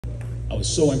I was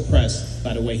so impressed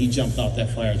by the way he jumped off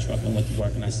that fire truck and went to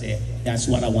work, and I said, that's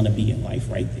what I want to be in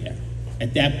life right there.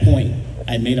 At that point,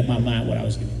 I made up my mind what I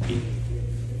was going to be.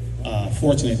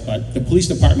 Fortunate, but the police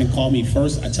department called me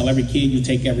first. I tell every kid, you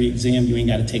take every exam, you ain't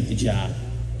got to take the job.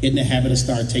 Get in the habit of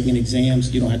start taking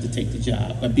exams, you don't have to take the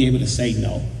job, but be able to say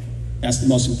no. That's the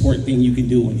most important thing you can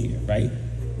do in here, right?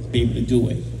 Be able to do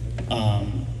it.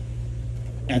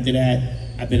 After that,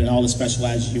 I've been in all the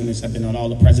specialized units, I've been on all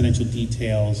the presidential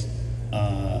details,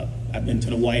 I've been to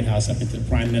the White House, I've been to the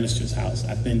Prime Minister's house,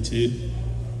 I've been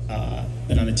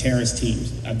on the terrorist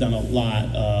teams. I've done a lot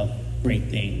of great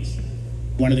things.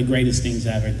 One of the greatest things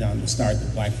I ever done was start the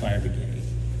Black Fire Brigade.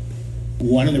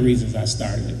 One of the reasons I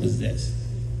started it was this.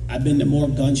 I've been to more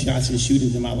gunshots and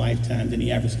shootings in my lifetime than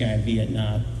the average guy in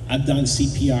Vietnam. I've done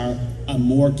CPR on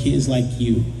more kids like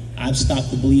you. I've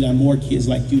stopped the bleed on more kids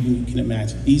like you than you can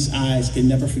imagine. These eyes can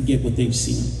never forget what they've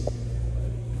seen.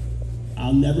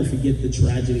 I'll never forget the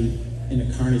tragedy and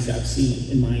the carnage I've seen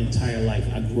in my entire life.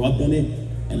 I grew up in it,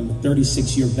 and I'm a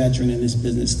 36-year veteran in this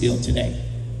business still today.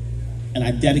 And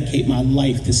I dedicate my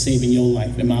life to saving your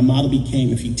life. And my motto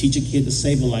became, if you teach a kid to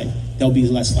save a life, they'll be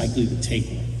less likely to take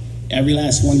one. Every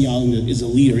last one of y'all is a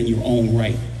leader in your own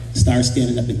right. Start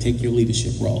standing up and take your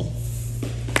leadership role.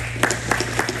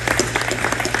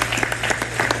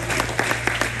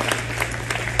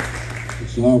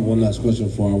 So I have one last question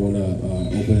before I want to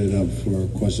open it up for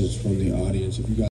questions from the audience. If you guys